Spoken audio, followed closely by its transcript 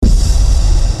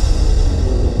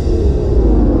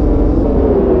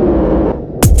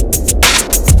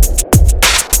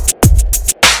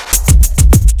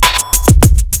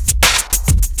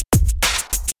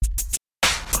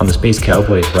Space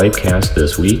Cowboys Ripecast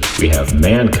this week, we have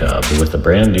Man Cub with a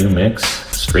brand new mix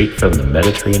straight from the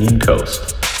Mediterranean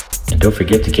coast. And don't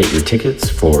forget to get your tickets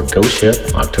for Ghost Ship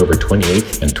October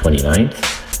 28th and 29th,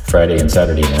 Friday and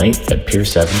Saturday night at Pier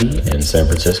 70 in San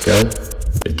Francisco.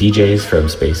 The DJs from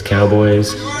Space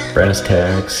Cowboys, Brass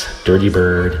Tacks, Dirty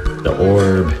Bird, The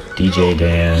Orb, DJ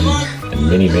Dan, and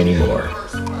many, many more.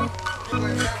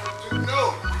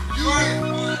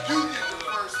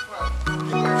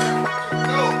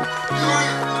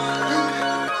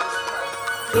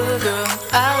 Ooh, girl,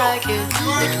 I like it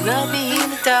when you love me in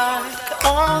the dark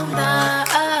all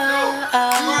night.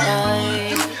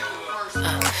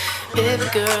 Baby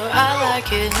girl, I like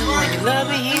it when you love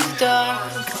me in the dark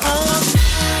all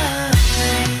night.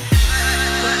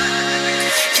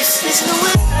 Just listen to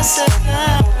what I say,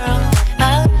 girl.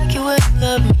 I like it when you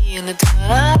love me in the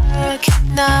dark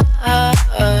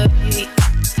night.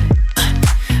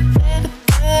 Baby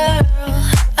girl,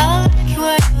 I like it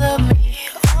when you love me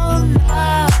all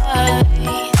night.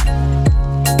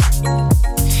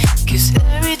 'Cause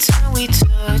every time we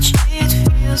touch, it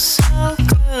feels so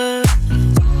good.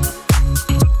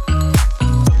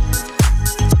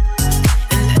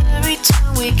 And every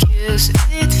time we kiss,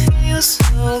 it feels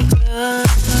so good.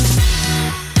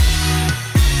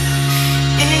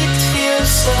 It feels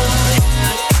so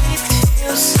good. It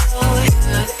feels so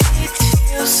good. It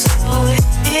feels so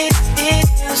good. It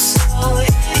feels so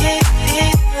good. It feels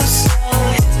so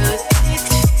good. It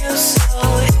feels so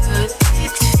good.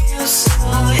 It feels so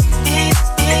good. It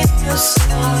feels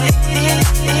so good. It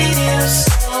feels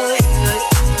so good.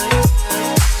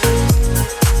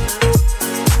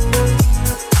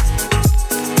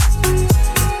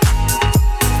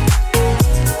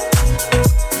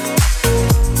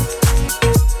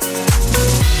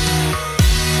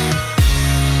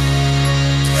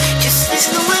 Just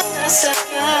listen to what I say,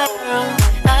 girl.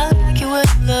 I like it when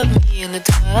you love me in the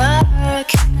dark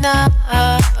night.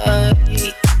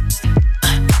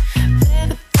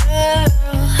 Baby girl,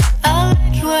 I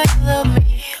like it when you love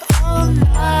me all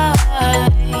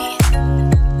night.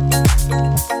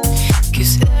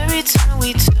 'Cause every time we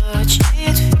touch,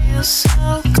 it feels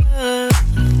so good.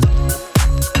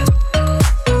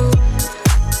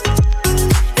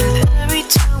 And every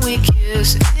time we kiss,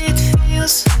 it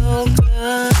feels so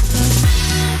good.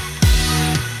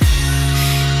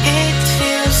 It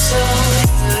feels so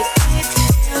good. It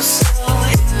feels so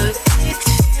good. It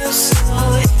feels so good.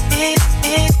 It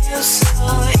feels so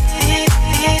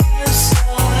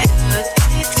good.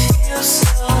 It feels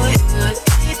so good.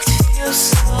 It feels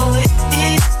so good. It feels so good. It feels so good.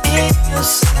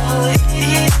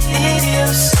 It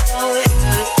feels so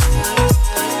good.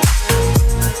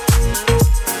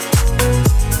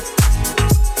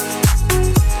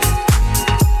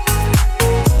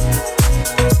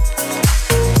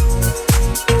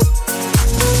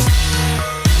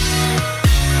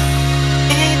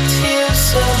 It feels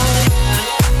so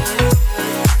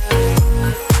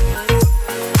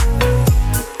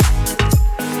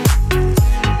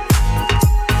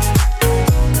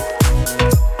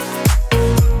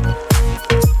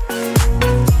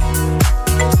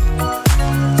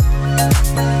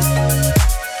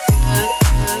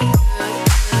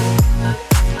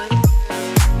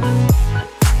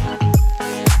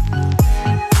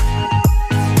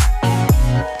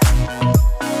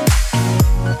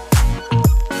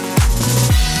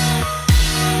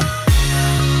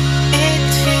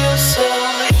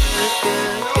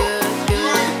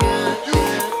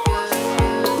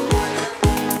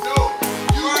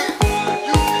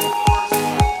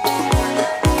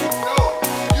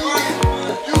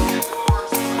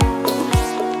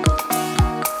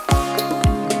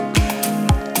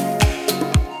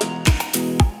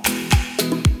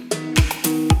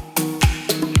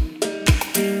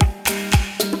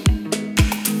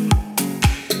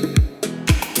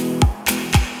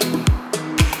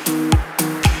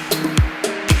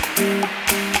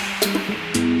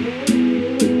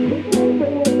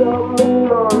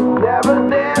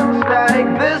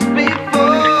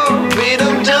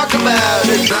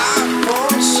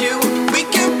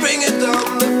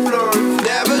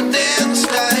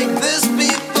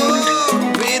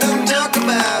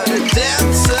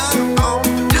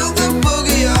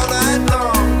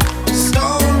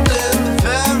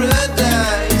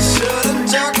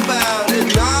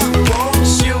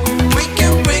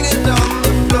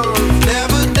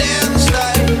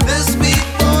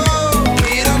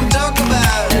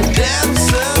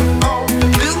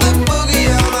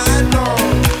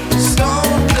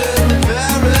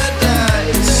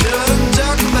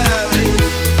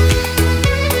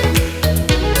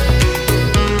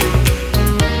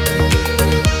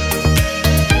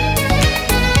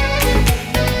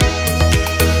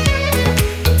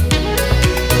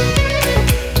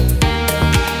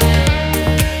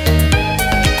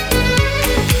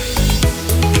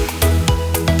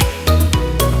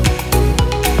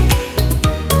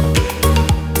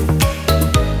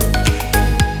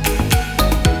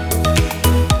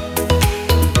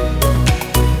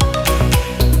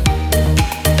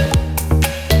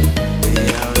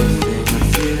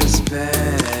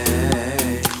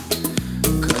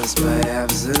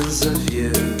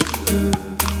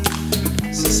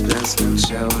Suspense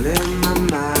controlling my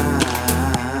mind.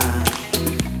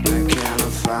 I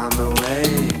cannot find a way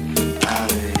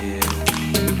out of here.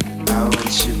 I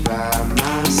want you by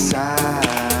my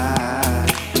side,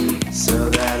 so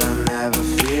that I never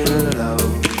feel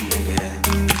alone again.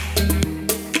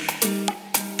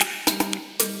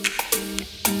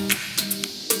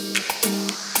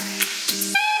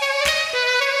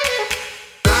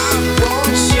 I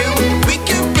want you, we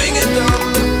can bring it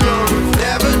on the floor.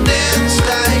 Never dance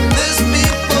like this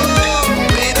before.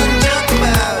 We don't talk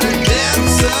about it,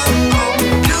 dance alone.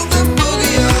 Do the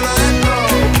boogie all night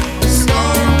long.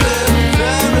 Stomp in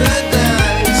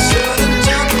paradise. Shouldn't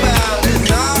talk about it.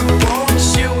 I want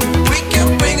you, we can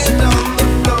bring it on the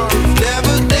floor.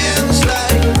 Never dance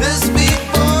like this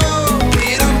before. We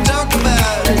don't talk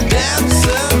about it, dance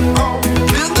alone.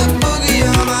 Do the boogie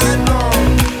all night long.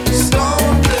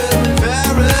 Stomp in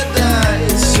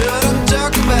paradise. Shouldn't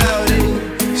talk about it.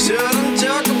 Shouldn't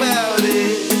talk about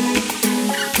it.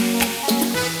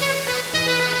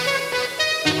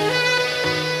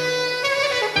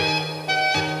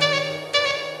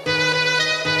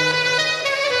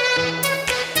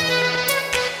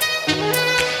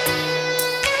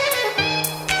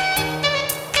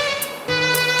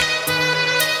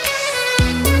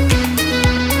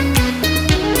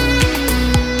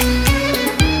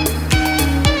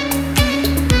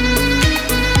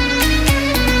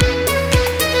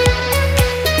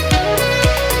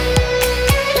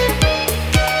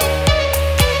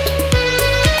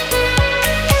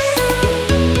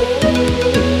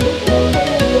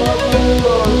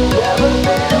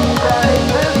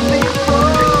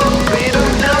 We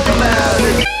don't talk about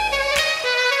it.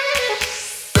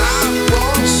 I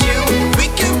want you, we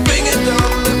can bring it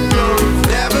on the floor.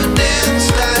 Never dance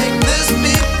like this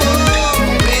before.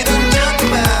 We don't talk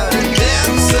about it,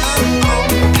 dance alone.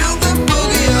 Do the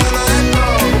boogie all night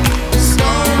long.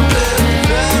 Stomp in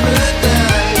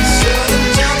paradise. Shouldn't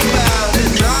talk about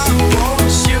it. I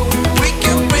want you, we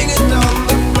can bring it on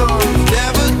the floor.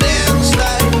 Never dance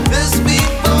like this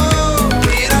before.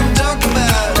 We don't talk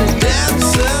about it,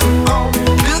 dance alone.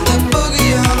 Do the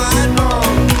boogie all night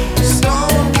long.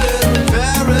 Stomp in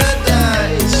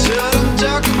paradise. Shouldn't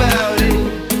talk about it.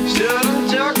 Shouldn't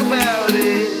talk about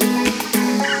it.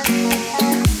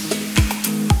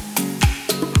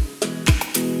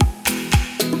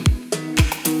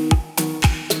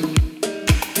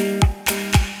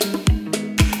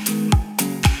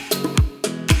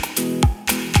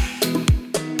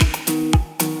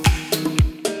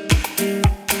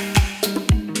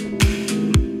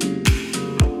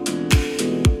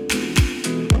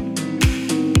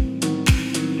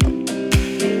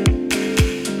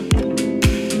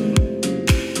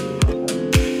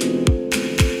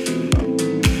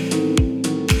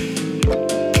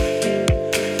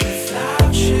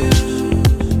 Without you,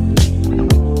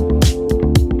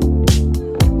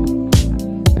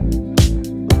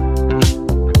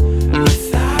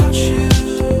 without you, without you, without you.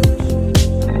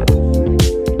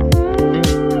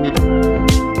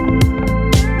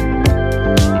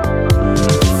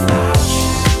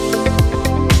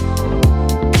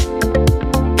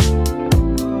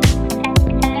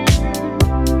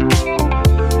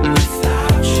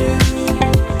 Without you,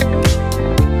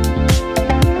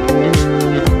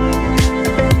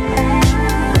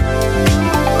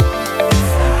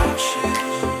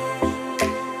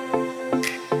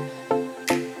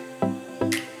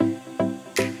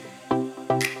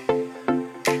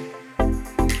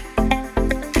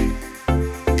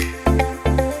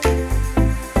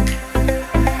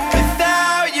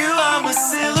 without you, I'm a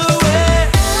silhouette.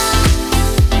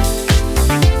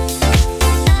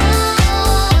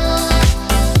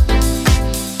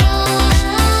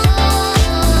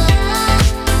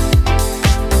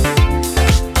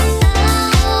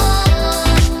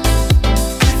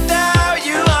 Without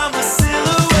you, I'm a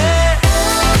silhouette.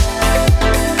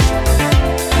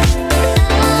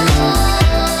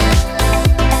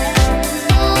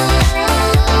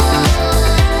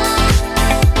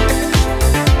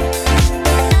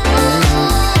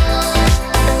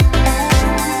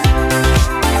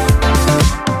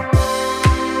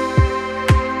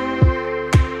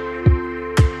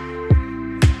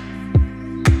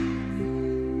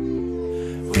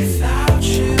 Without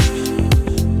you,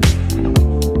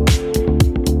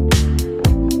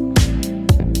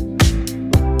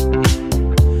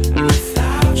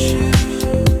 without you, without you,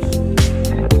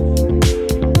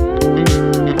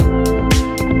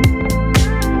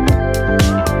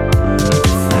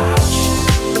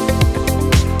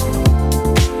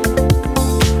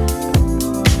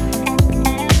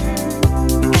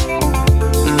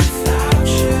 without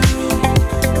you.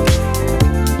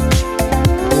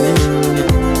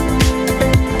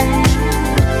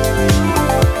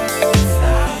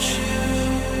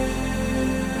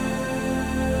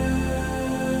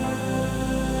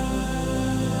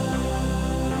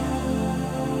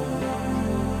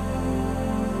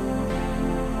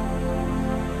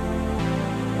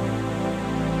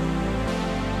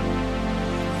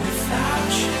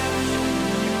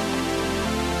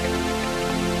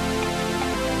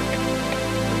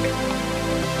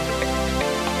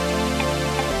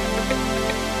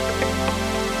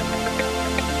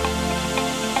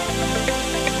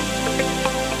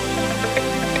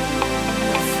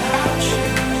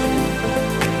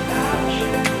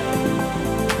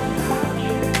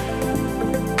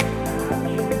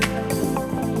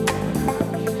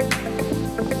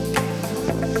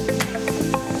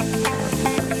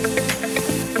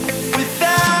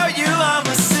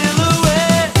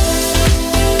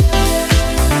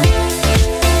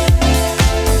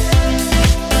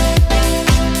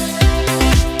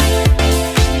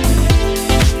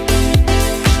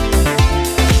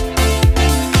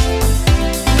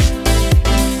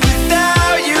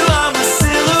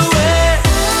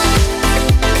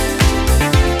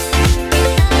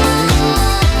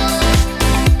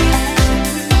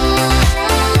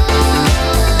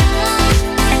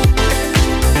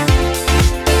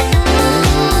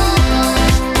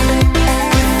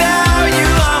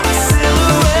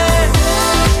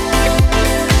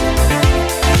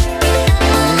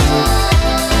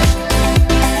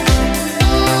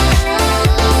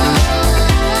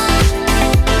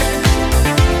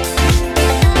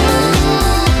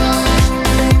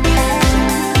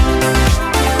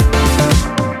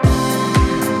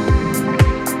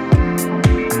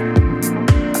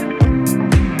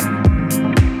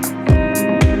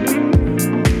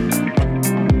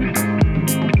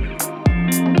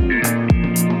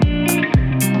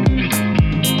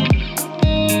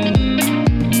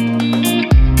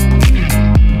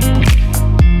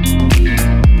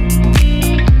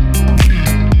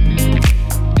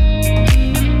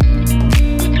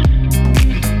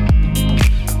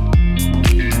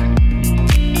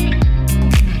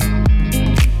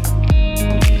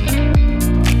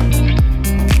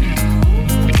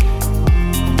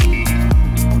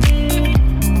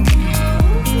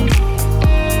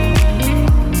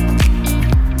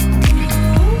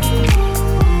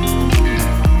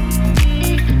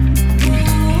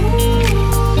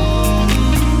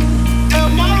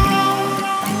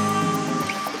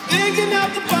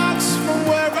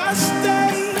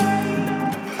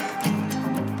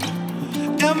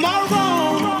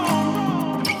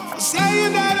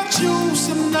 saying that I choose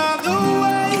another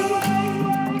way.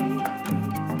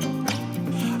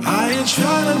 I ain't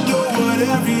trying to do what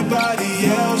everybody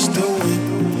else doing,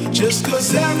 just cause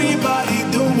everybody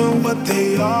doing what they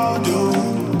all do.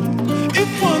 If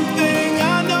one thing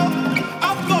I know,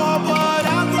 I fall but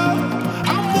I grow.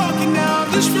 I'm walking down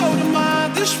this road of mine,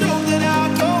 this road that I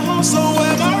go home. So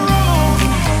am I wrong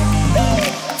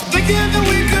for thinking that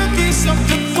we could be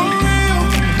something for real?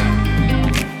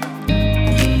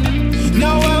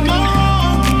 Now am I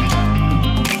wrong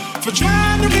for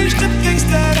trying to reach the things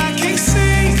that I can't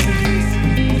see?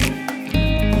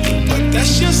 But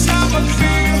that's just how I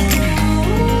feel.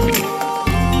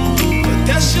 But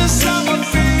that's just how I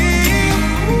feel.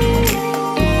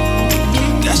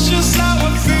 That's just how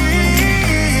I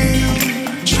feel.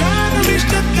 Trying to reach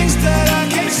the things that I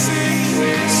can't see.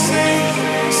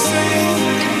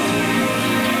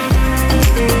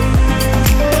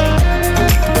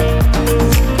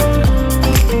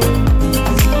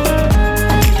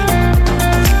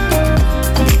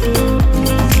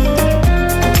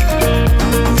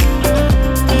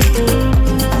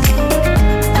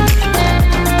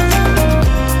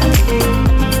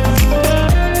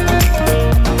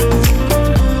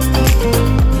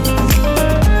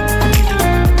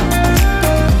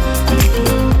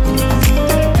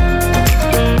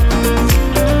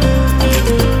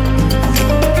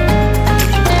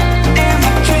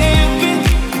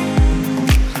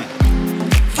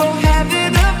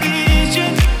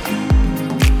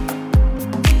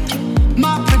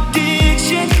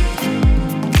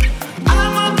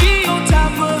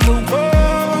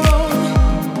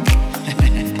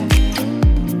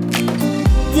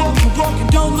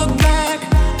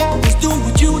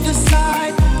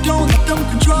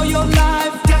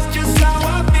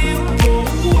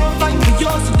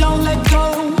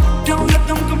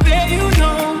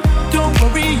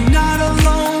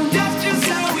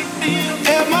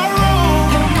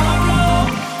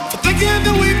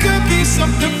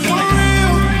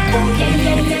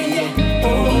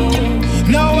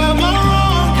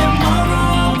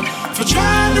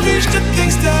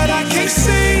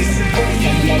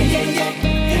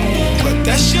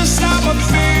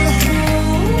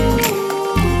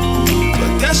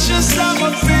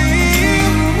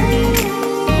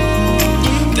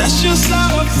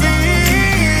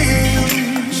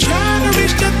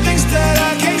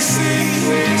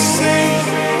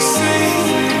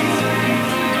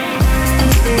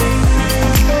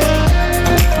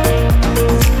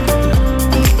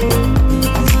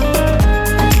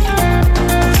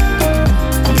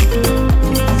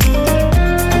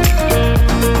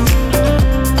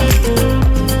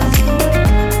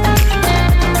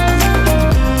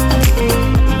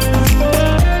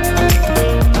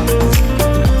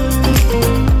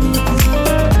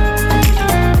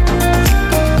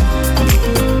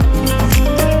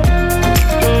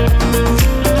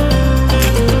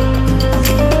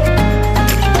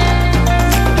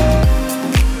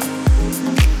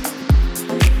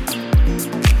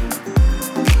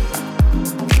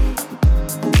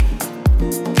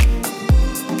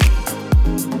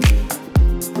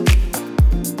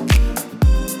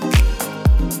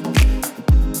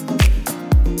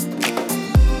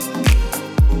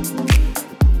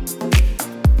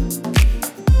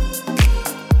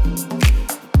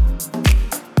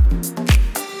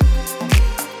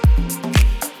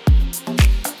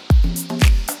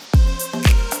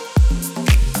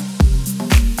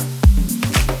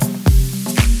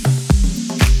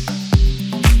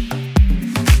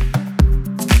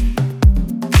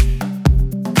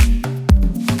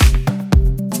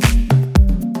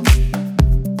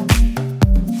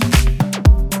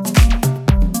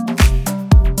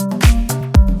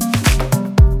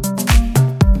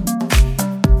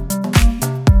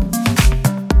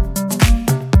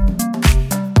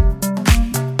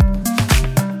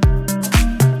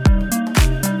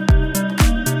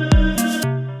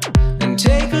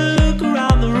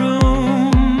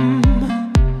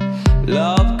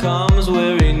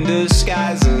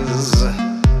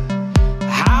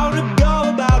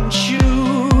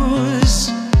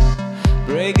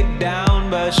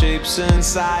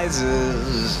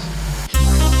 sizes.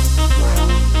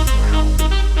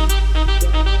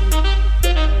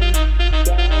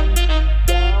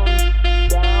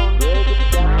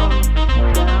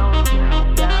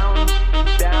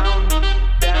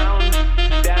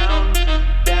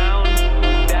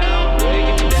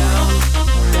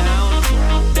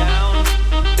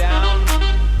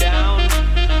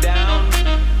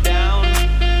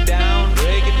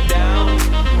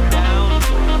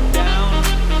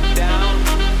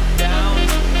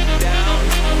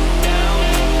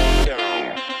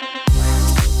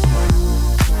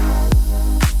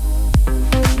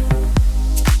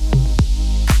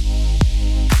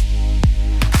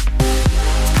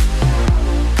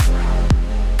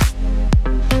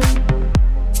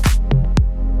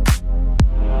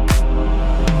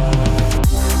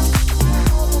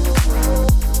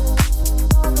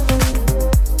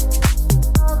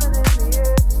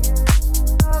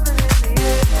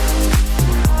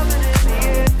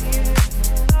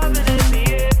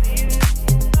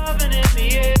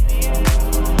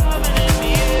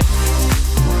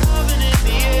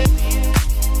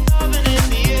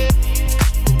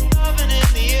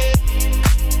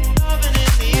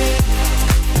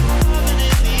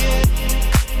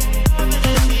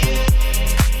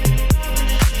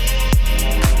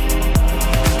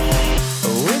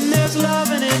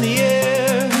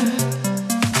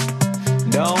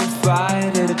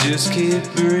 just keep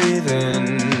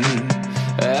breathing.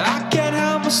 I can't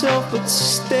help myself but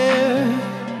stare.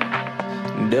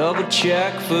 Double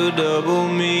check for double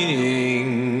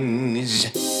meanings.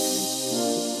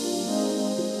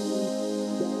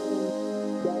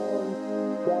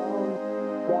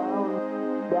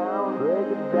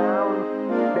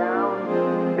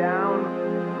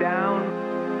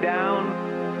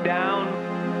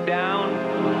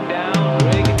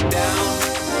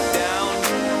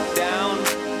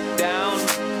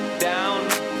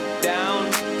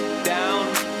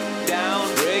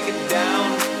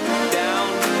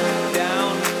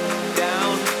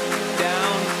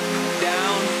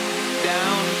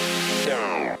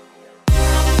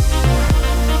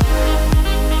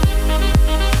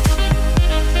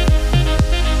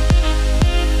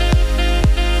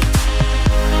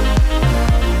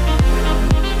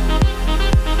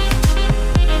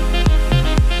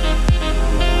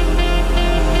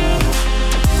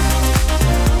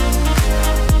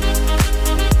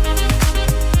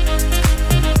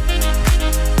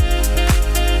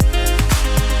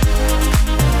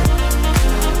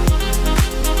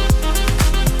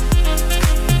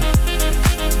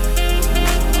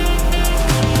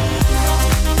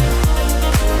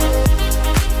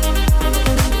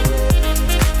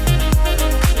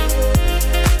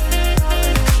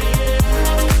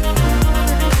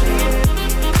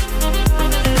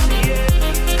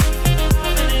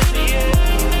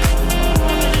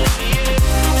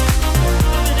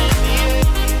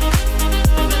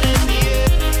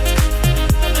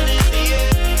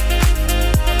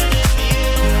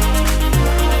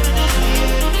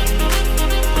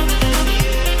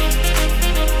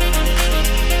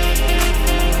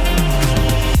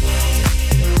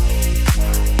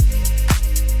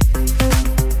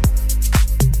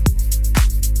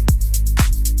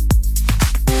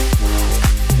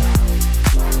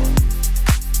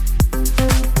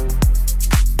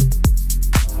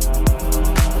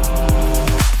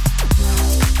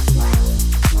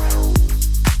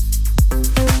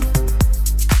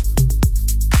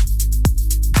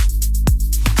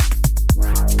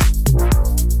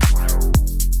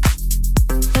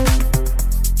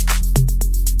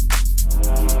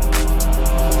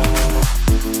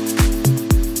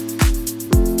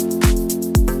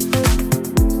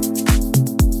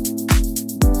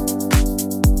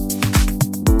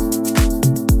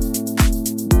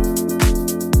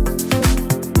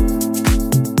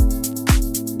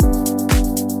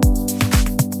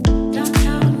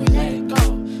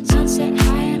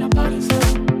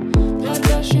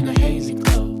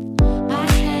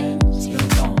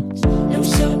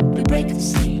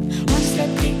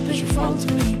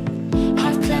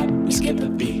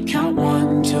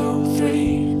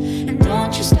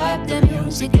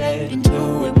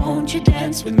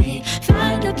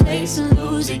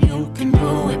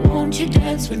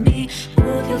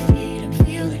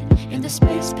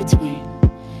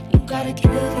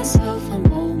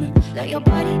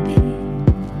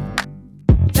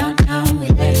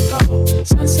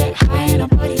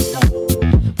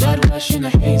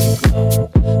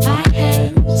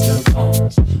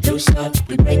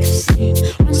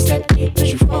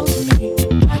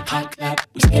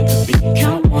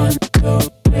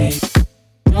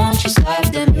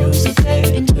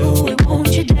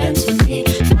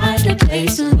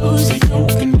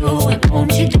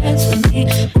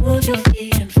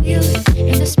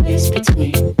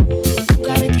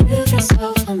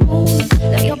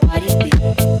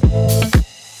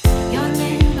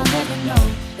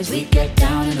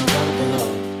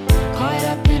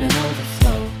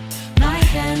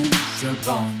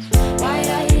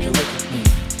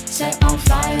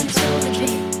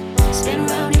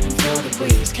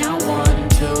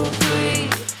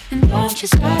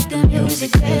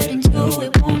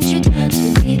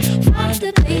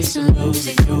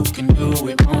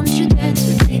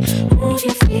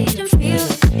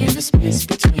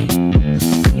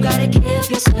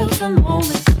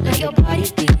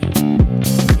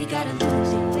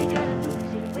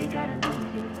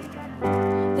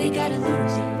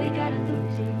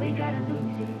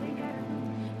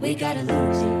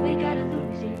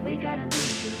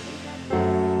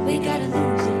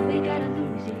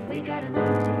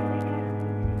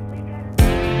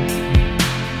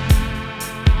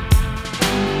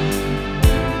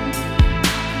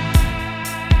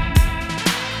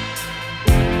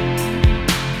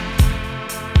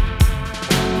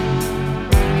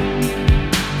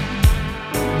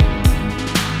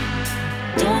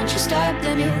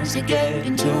 Get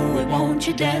into it, won't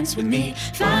you dance with me?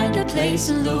 Find a place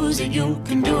and lose it, you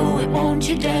can do it, won't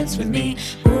you dance with me?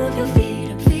 Move your feet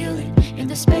and feel it in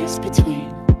the space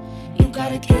between. You gotta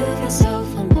gotta give yourself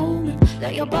a moment,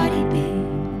 let your body be.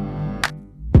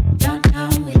 Down,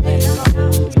 down, we let it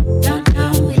go. Down,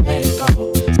 down, we let it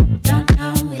go. Down,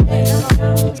 down, we let it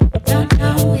go. Down,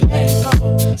 down, we let it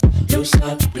go. Loose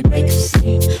up, we break the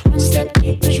scene. One step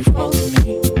deep as you fall to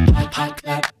me. Hot, hot,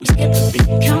 clap, we skip the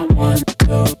beat. Count 1,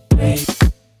 2, 3.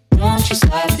 Don't you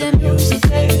slap the music,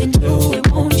 get into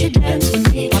it. Won't you dance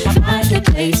with me? Find the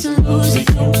place and lose it.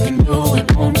 You can do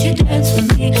it. Won't you dance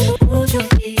with me? Move your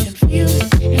feet and feel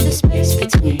it in the space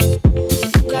between.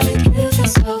 You gotta give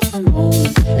yourself a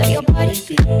moment, let your body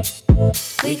be.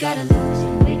 We gotta lose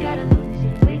it. We gotta lose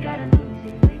it. We gotta lose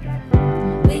it. We gotta lose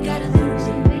it. We gotta lose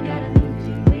it. We gotta lose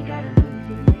it.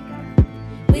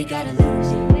 We gotta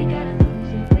lose it. We gotta lose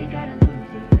it.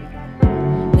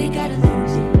 We gotta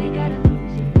lose it. We gotta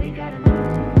lose it. We gotta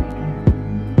lose it.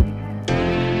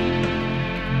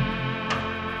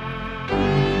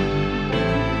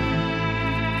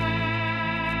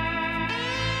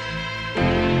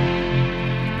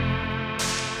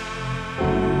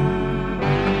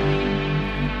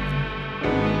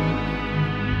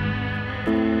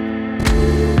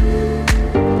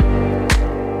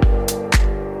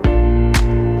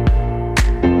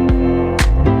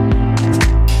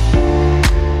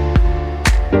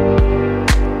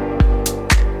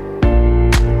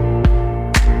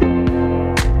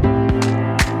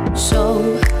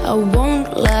 I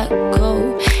won't let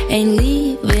go, ain't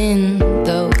leaving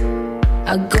though.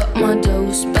 I got my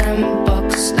dough spent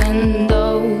boxed and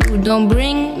though. Don't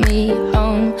bring me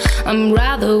home, I'm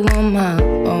rather on my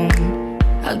own.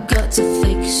 I got to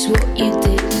fix what you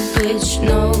did, bitch,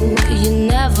 no. You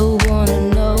never wanna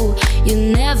know,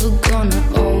 you're never gonna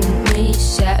own me.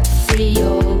 Set free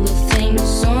all the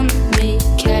things on me,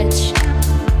 catch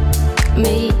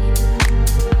me.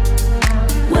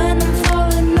 When I'm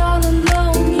falling all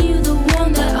alone, you the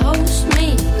one that holds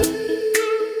me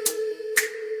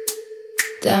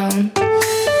down.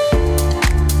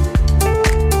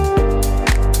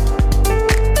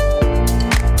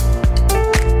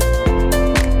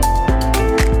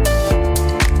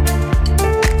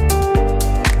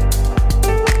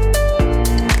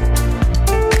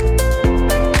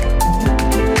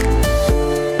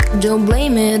 Don't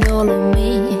blame it all on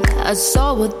me, I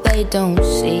saw what they don't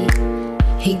see.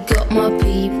 He got my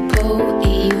people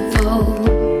evil.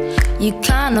 You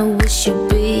kinda wish you'd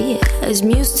be as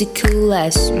musical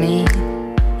as me.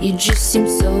 You just seem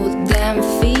so damn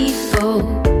feeble.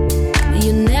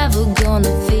 You're never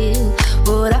gonna feel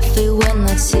what I feel when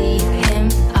I see him.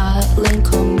 I'll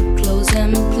come close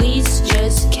and please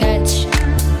just catch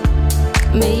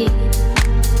me.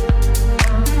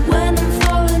 When I'm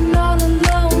falling all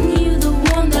alone, you the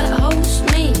one that holds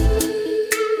me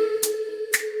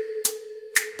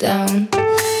down.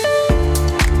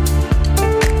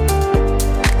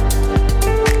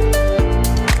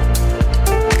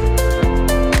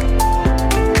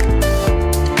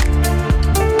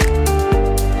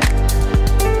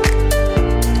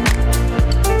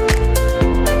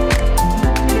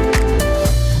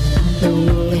 The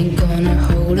world ain't gonna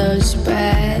hold us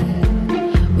back.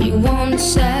 We once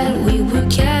said we would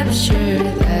capture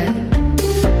that.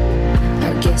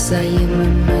 I guess I am a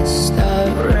messed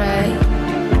up, right?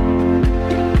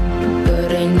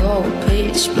 But ain't no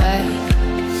pitch black.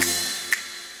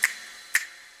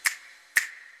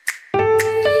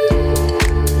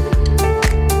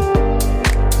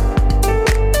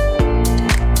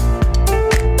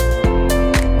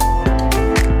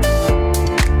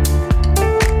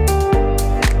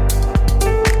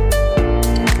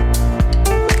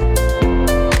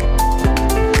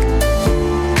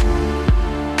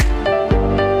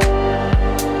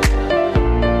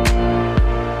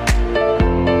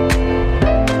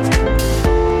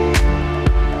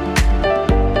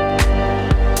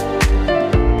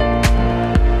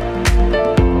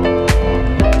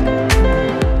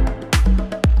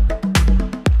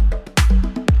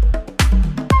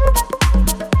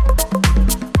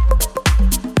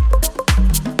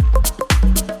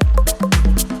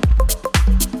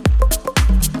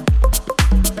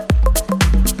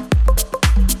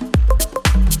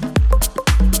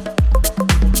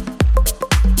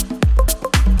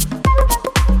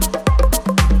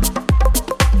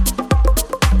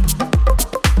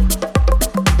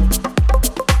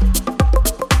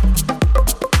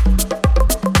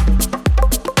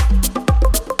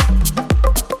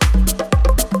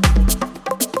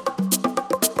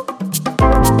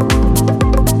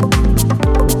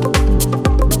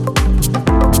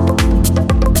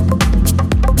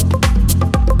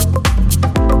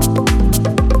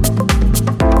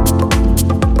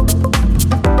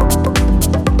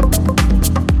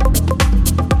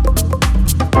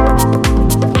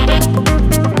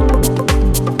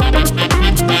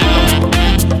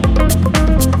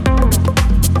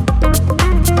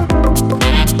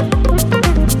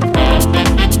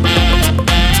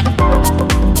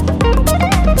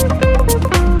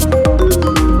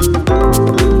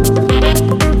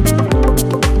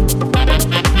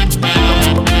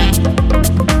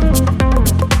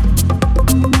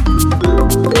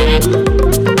 You're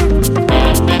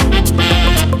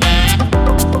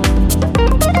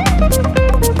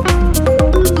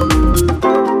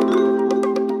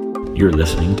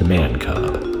listening to Man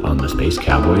Cub on the Space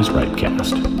Cowboys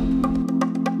Rightcast.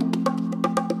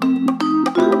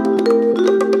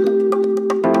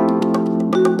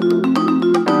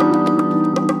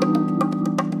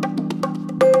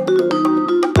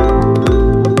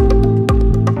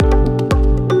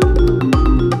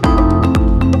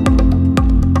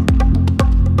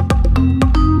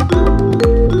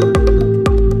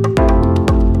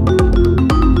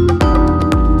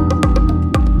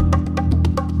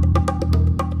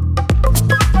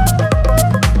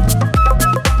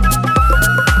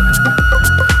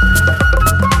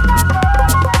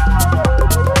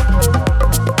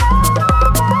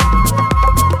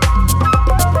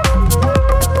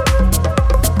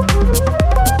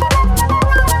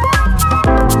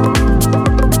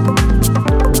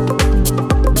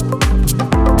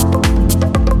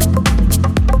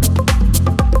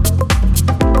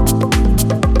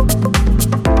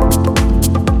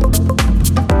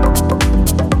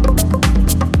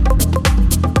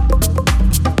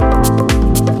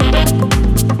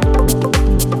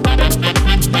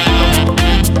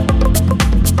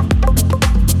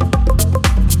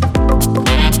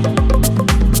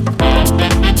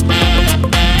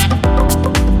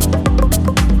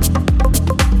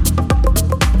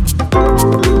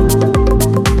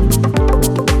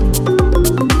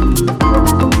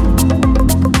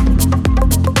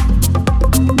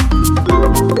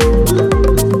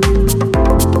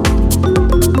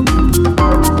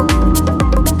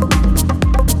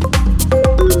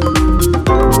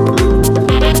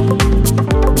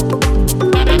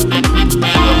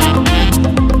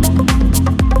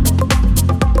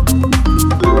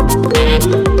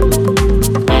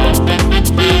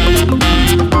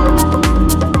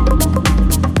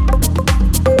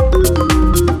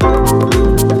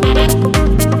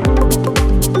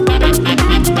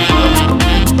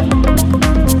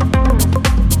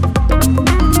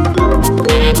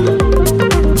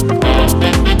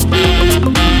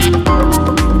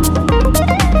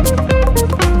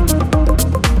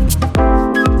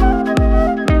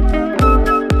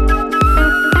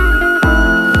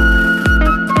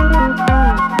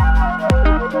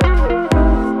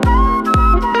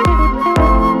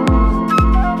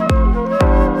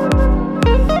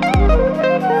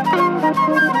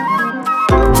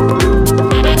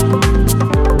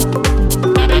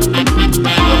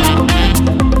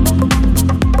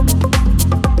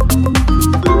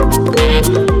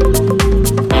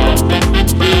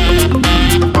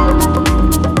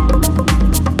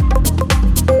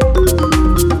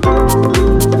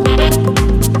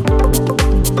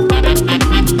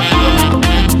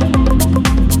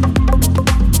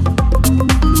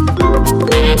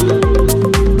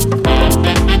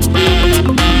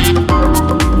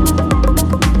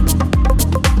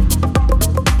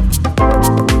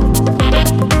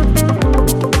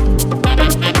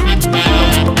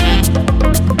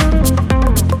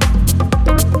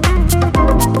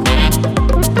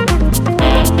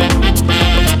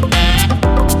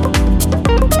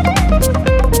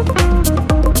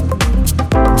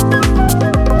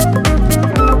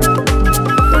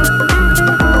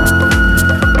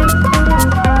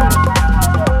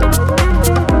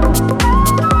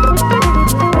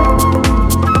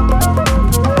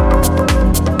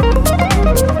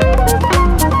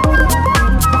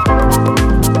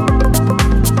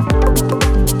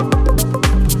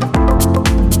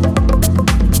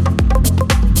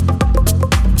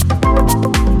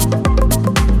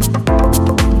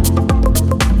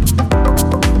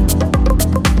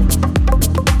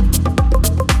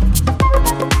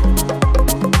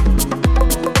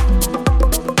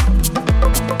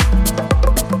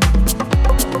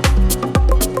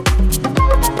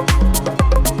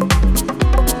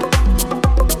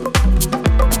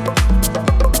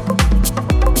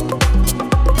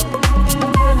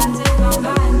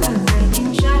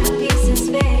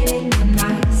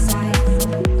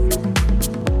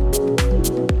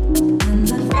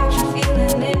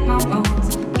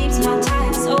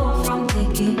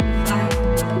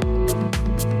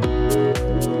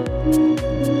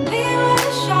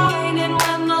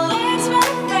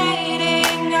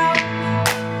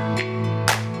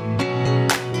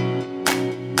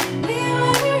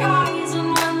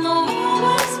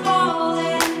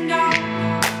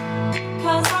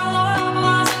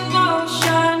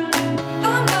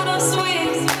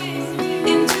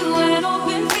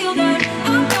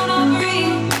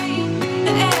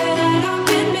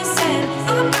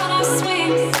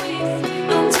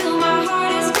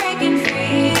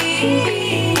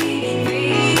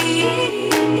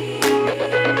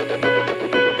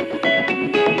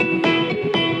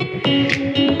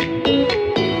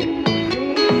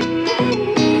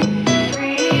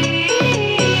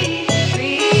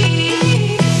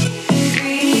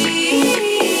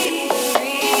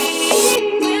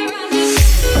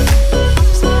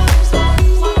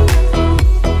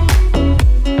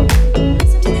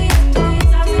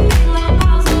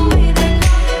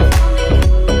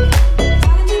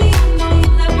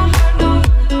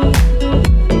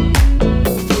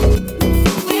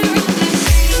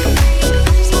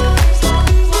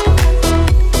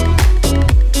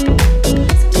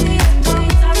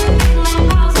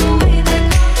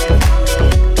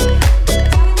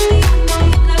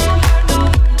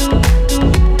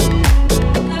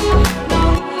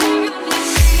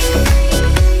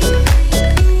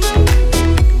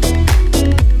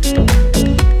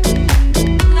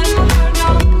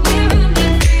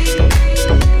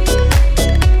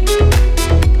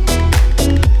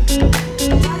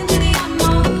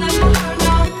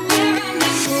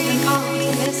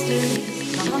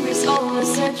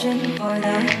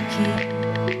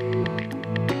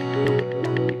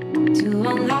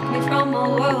 block me from a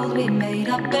world we made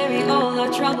up. Bury all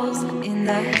our troubles in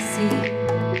the sea.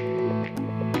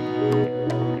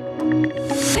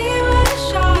 We were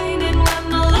shining when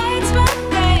the lights were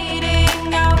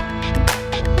fading out.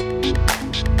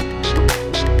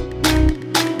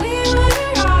 We were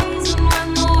rising when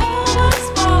the world was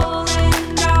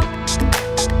falling down.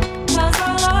 'Cause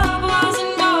our love was in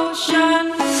motion.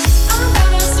 I'm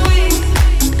gonna swing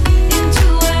into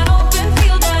an open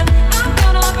field and I'm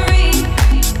gonna breathe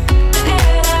the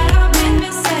air that I've been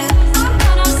missing. I'm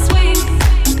gonna swing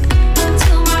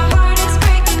until my heart is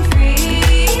breaking free.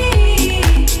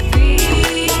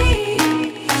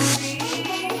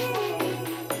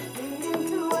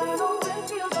 Into an open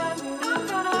field and I'm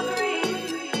gonna breathe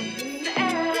the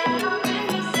air that I've been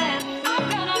missing. I'm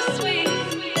gonna swing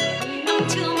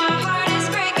until my heart is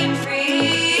breaking free.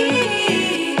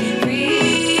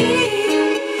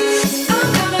 I'm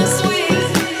gonna swing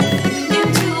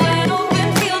into an open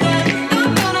field and I'm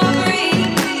gonna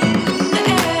breathe the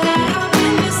air that I've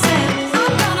been missing.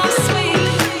 I'm gonna swing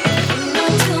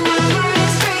until my heart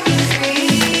is breaking free.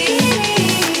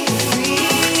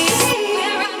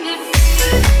 We're running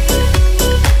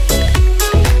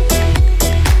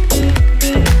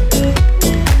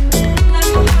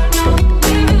like a heart now.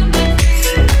 We're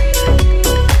running.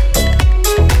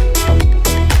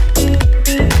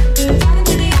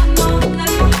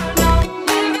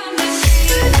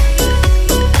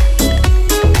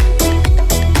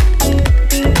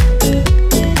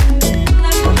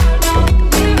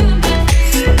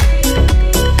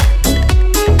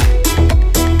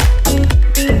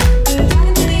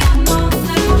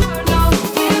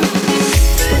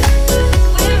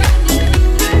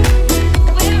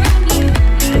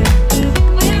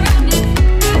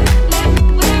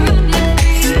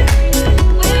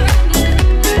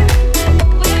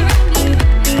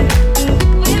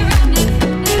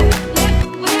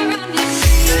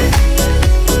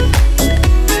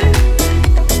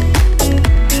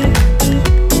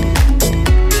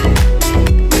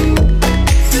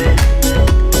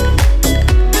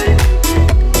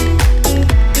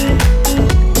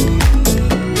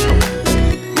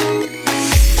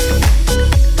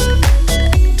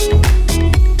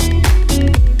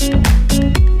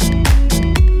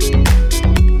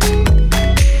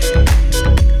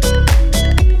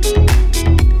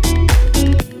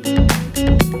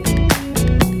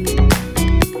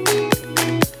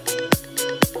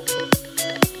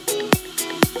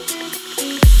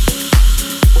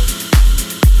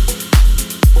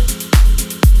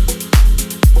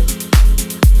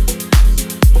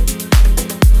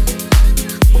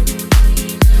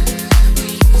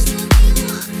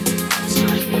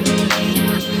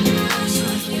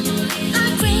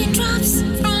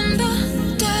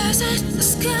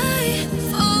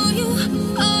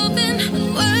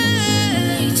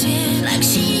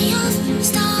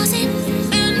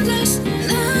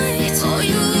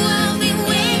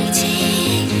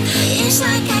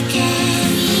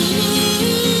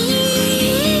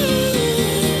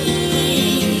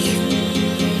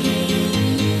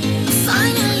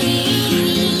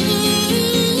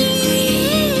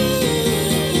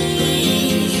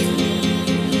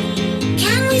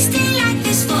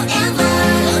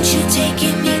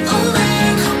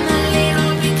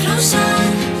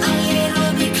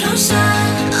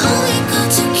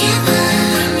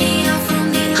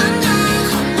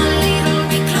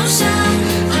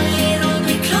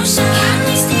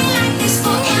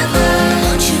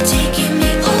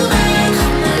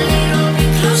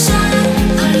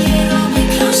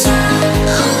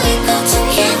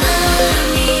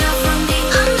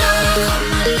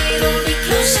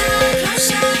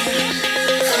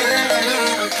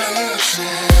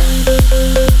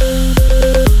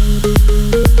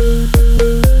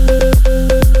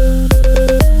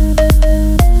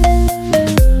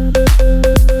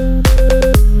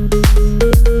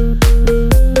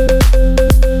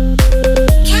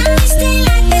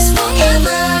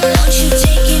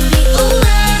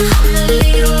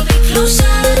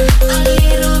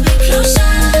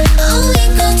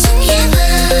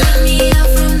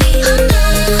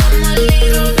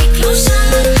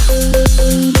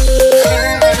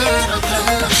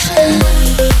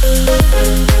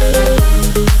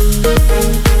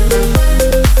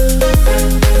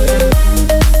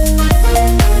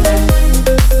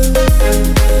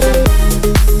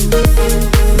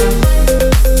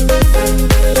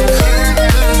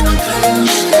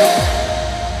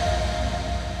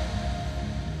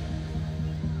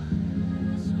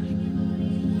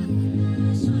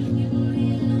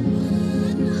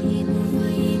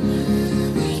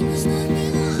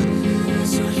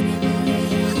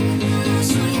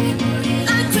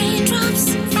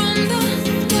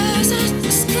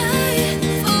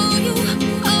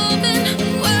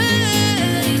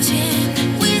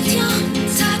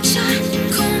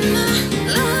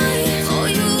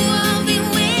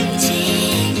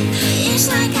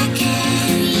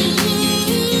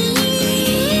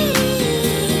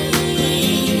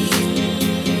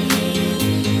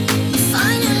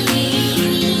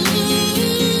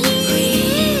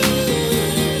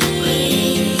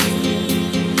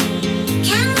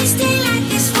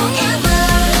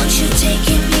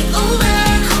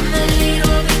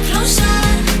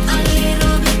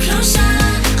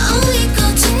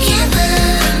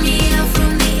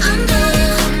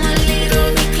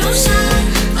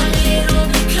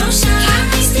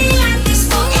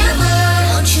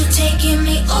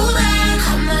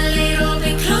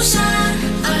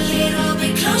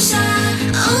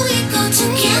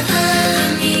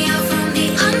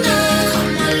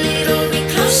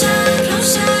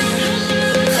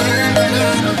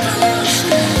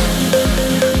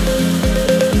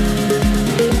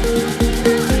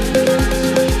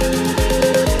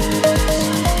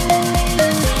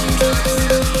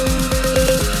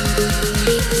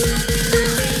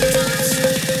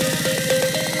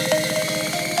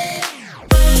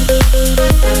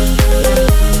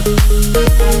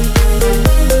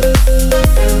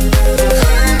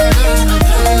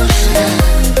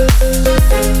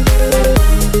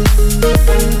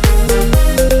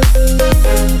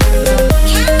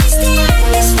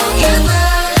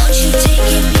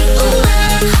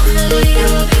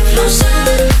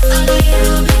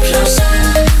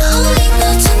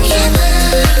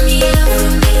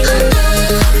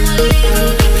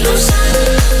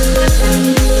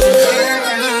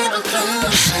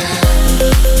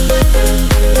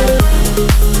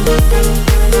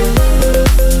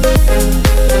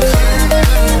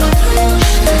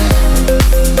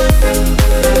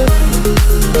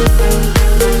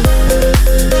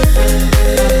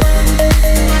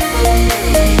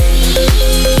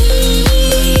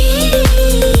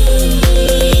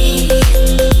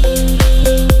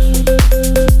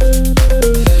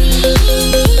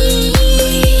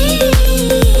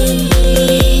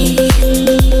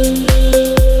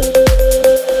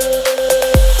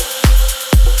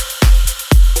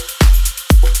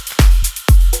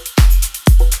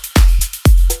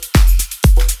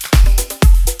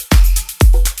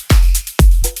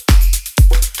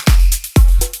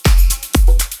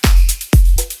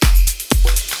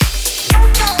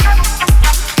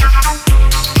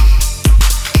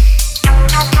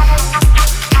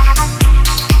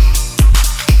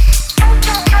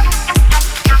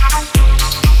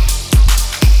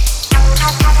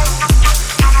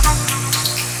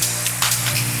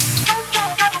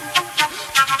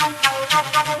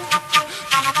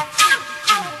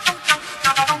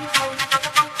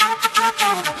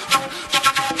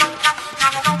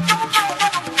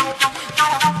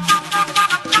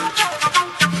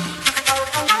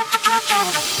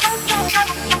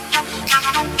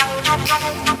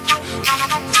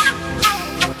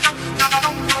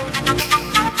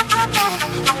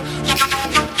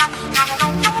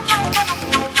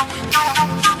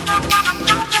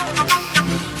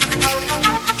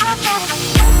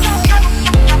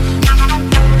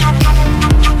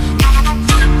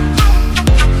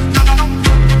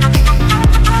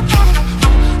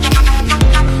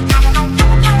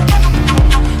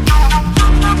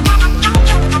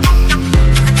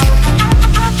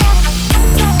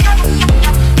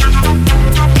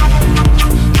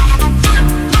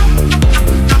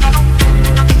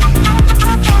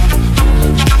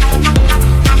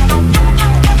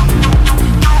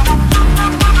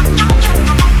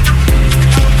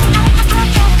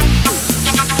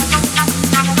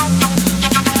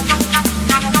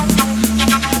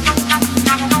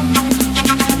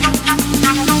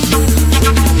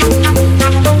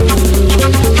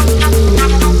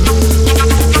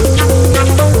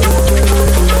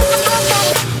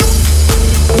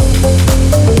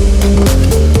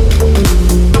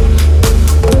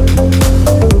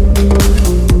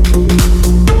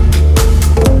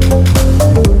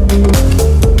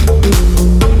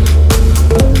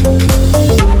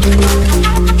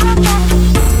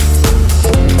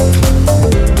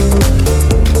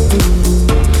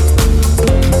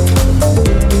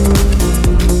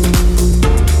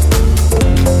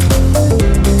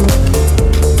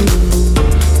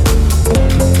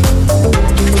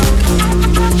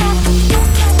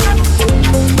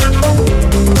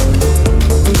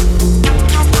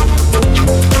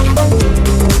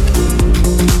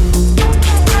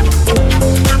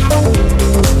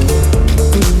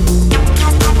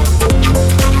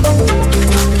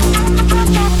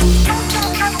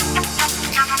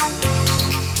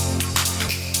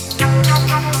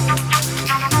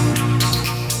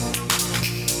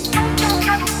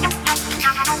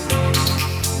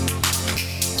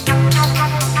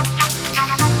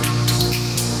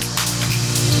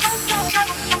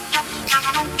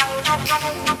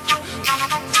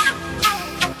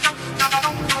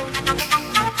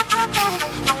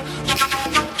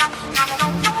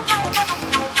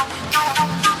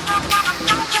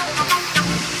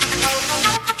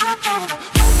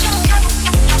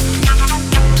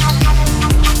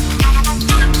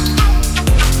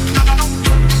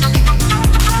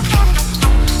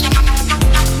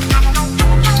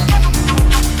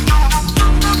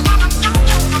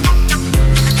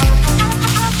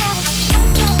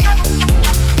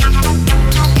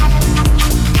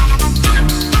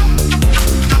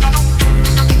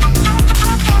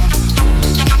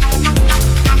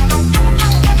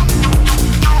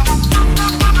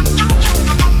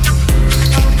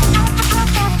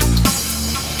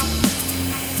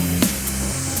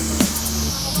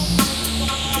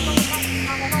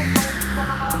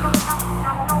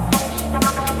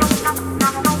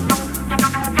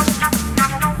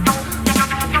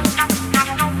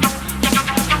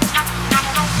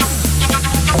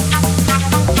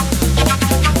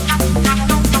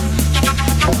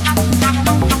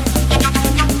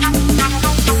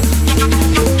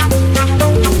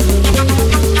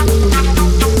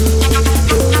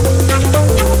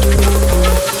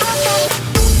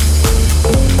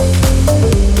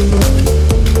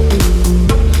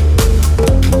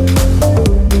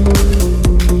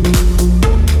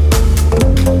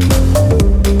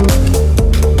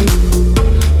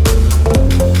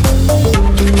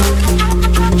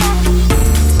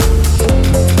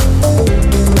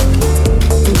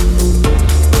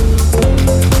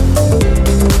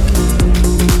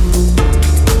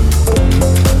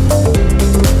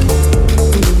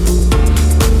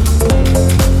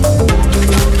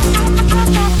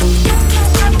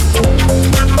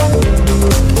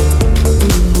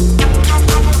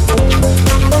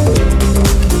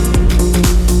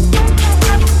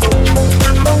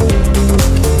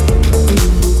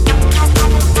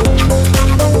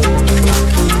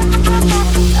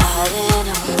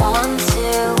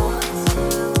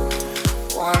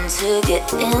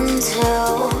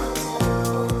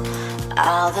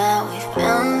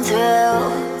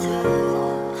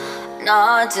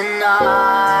 not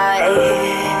tonight.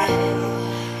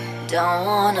 Don't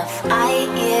wanna fight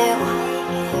you.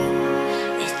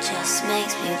 It just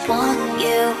makes me want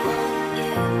you.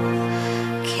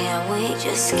 Can we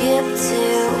just skip to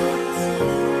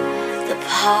the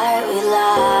part we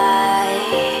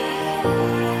like?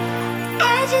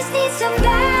 I just need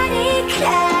somebody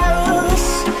close.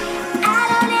 I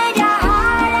don't need your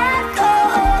heart of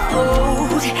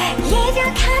gold. Leave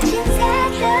your conscience at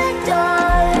the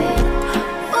door.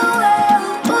 Ooh,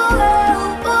 ooh, ooh,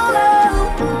 ooh.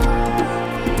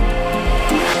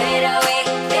 Get away,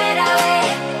 get away.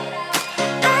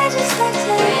 I just want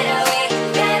to get away,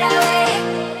 get away.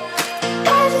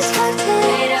 I just want to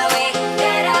get away,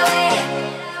 get away.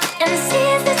 And see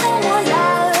if there's no more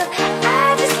love. I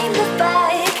just came to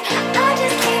fight. I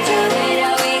just came to get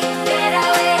away, get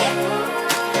away.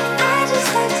 I just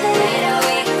want to get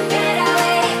away, get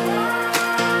away.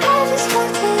 I just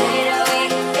want to get away,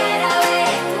 get away.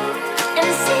 And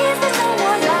see if there's no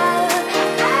more love.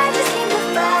 I just came to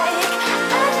fight.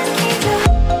 I just came to.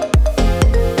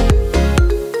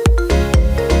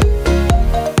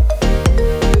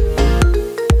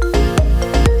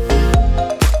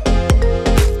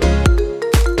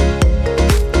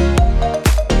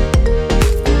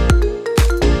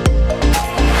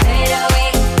 Get away,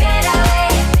 get away.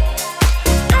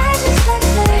 I just want to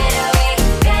get away,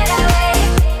 get away.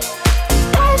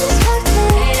 I just want to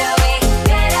get away,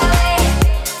 get away.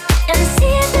 And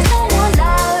see if there's no more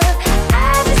love.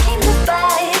 I just came to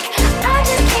fight. I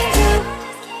just came to.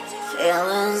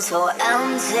 Feeling so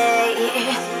empty.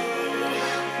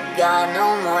 Got no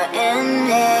more in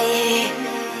me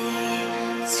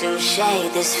to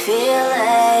shake this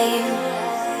feeling.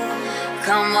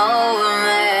 Come over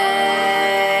me.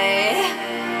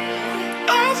 I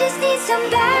just need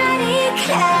somebody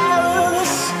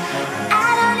close. I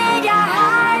don't need your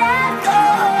heart of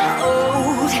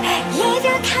gold. Leave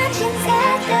your conscience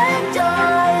at the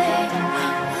door.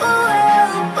 Ooh,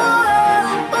 ooh,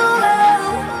 ooh.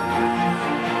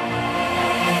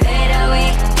 Get away,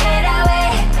 get away.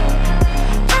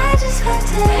 I just want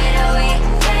to get away,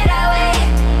 get away.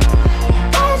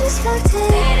 I just want to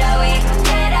get away,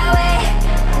 get away.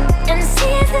 And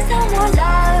see if there's no more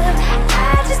love.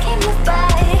 I just came to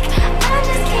fight. I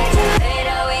just came to get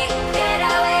away, get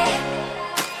away.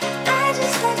 I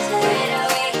just want to get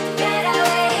away, get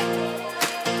away.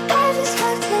 I just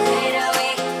want to get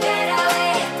away, get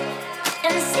away.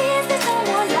 And see if there's no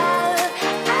more love.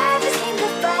 I just came to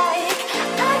fight.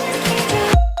 I just came to.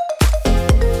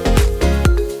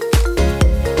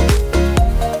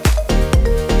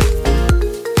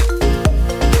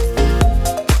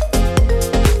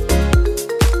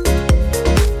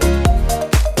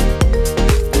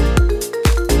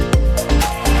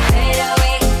 Get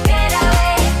away, get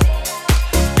away.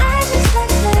 I just want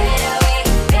to get away,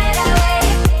 get away.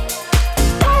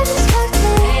 I just want to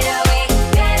get away,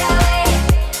 get away.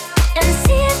 And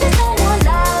see if there's no more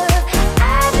love.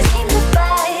 I just came to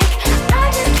fight. I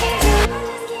just came to.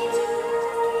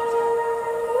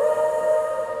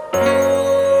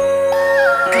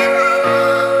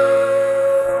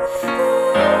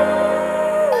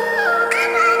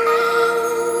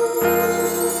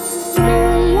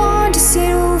 Don't want to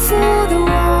settle for the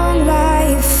wrong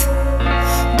life.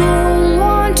 Don't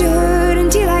want to hurt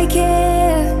until I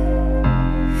care.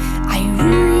 I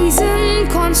reason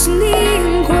constantly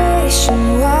and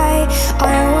question why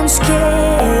I once cared.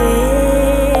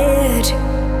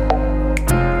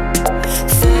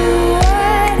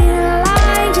 Forward in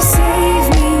line to save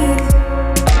me.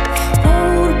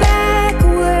 Hold back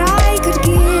what I could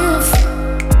give.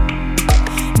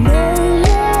 No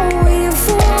more waiting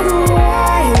for the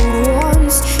wild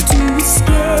ones to escape.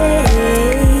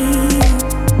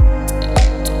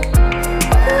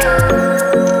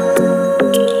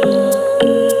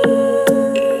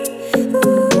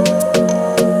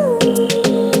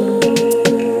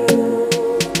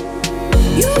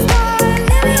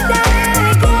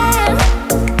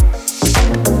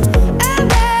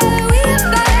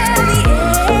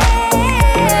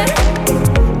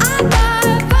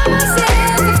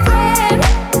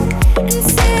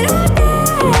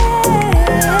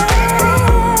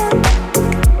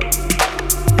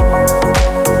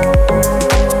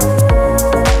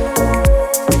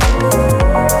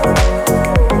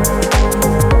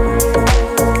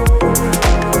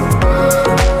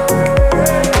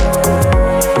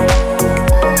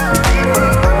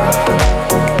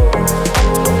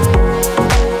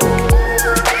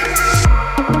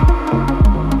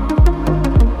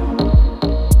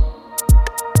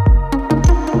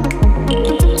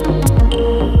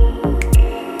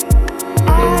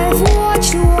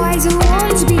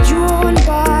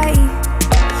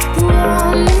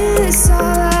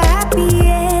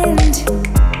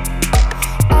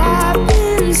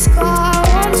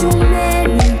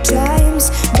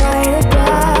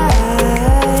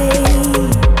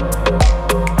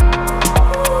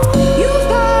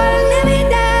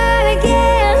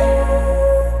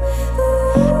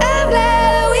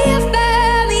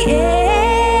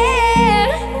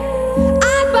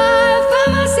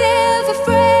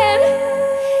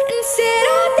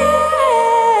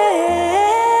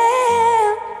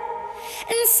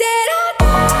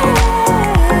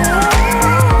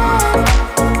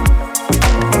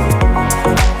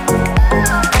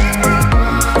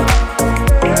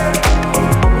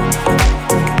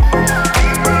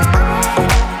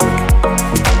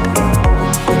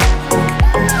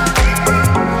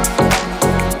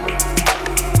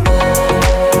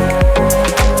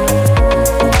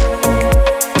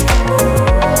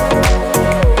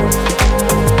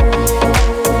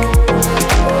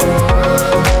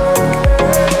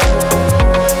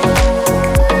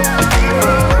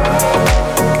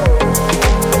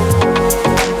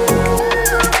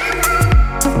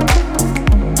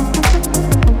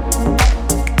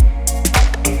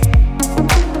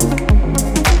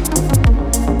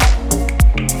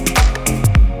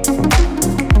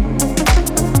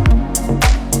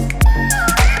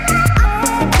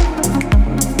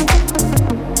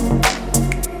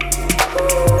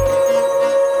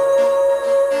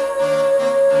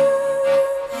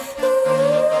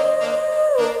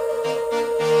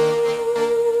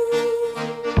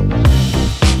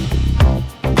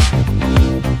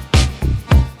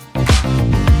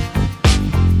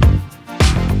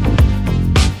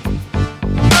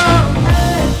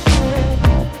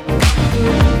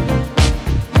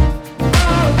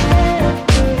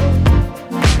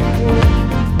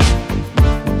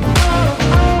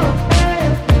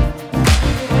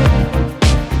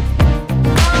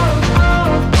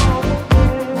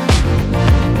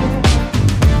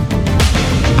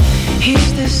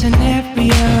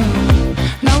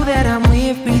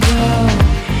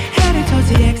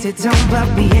 zone, but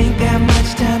we ain't got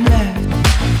much time left.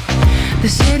 The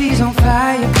city's on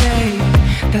fire, babe.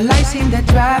 The lights seem to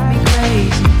drive me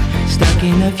crazy. Stuck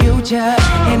in the future,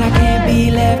 and I can't be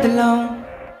left alone.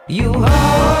 You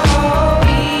hold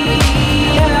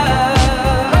me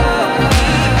up.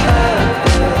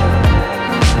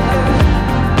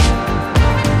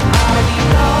 I'll be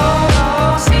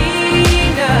lost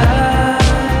enough.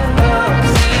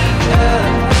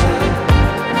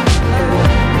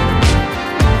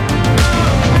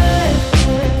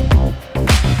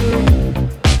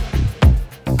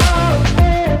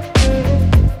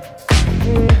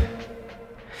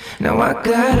 Now I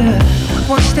got her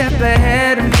one step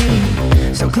ahead of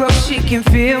me, so close she can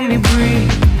feel me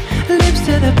breathe. Lips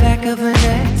to the back of her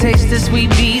neck, taste the sweet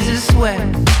bees of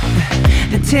sweat.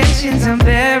 The tension's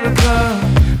unbearable,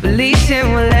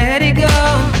 releasing, we'll let it go.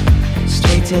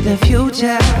 Straight to the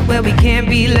future, where we can't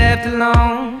be left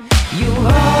alone. You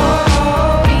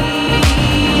hold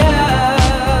me up.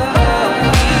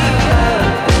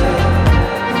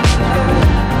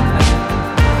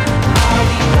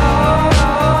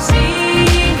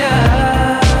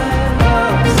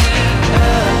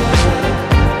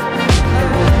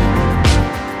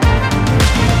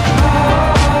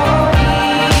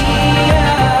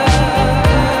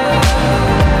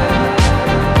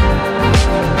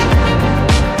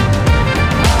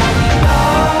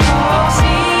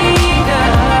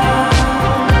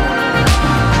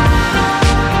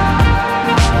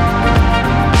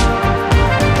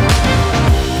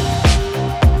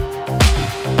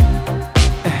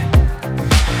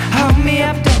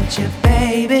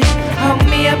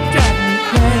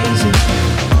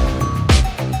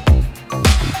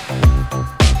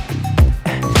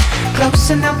 Close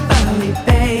enough for me,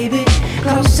 baby.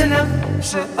 Close enough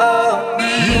so hold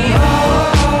me.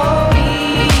 Hold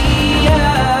me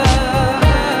up.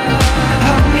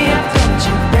 Hold me up, don't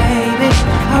you, baby?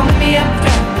 Hold me up,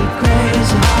 drive me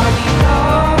crazy. I'll be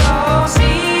lost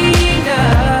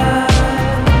enough.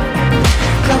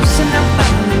 Close enough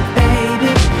for me,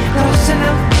 baby. Close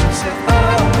enough so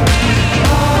hold me.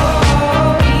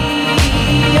 Hold me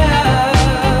up.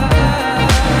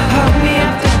 Hold me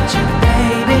up, don't you,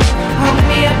 baby? Hold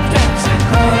me up, drive me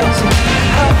crazy.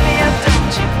 Hold me up,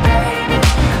 don't you, baby?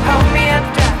 Hold me up,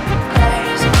 drive me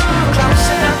crazy. Close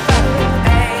enough for me,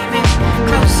 baby.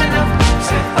 Close enough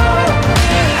to hold me.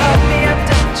 Hold me up,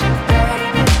 don't you,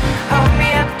 baby? Hold me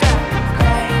up, drive me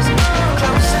crazy.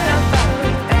 Close enough for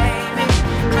me, baby.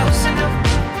 Close enough.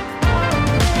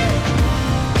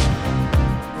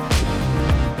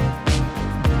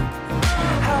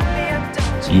 Hold me up,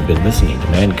 don't you. You've been listening to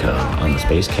Man Cub on the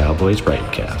Space Cowboys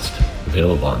Rightcast,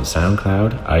 available on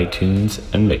SoundCloud, iTunes,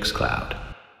 and Mixcloud.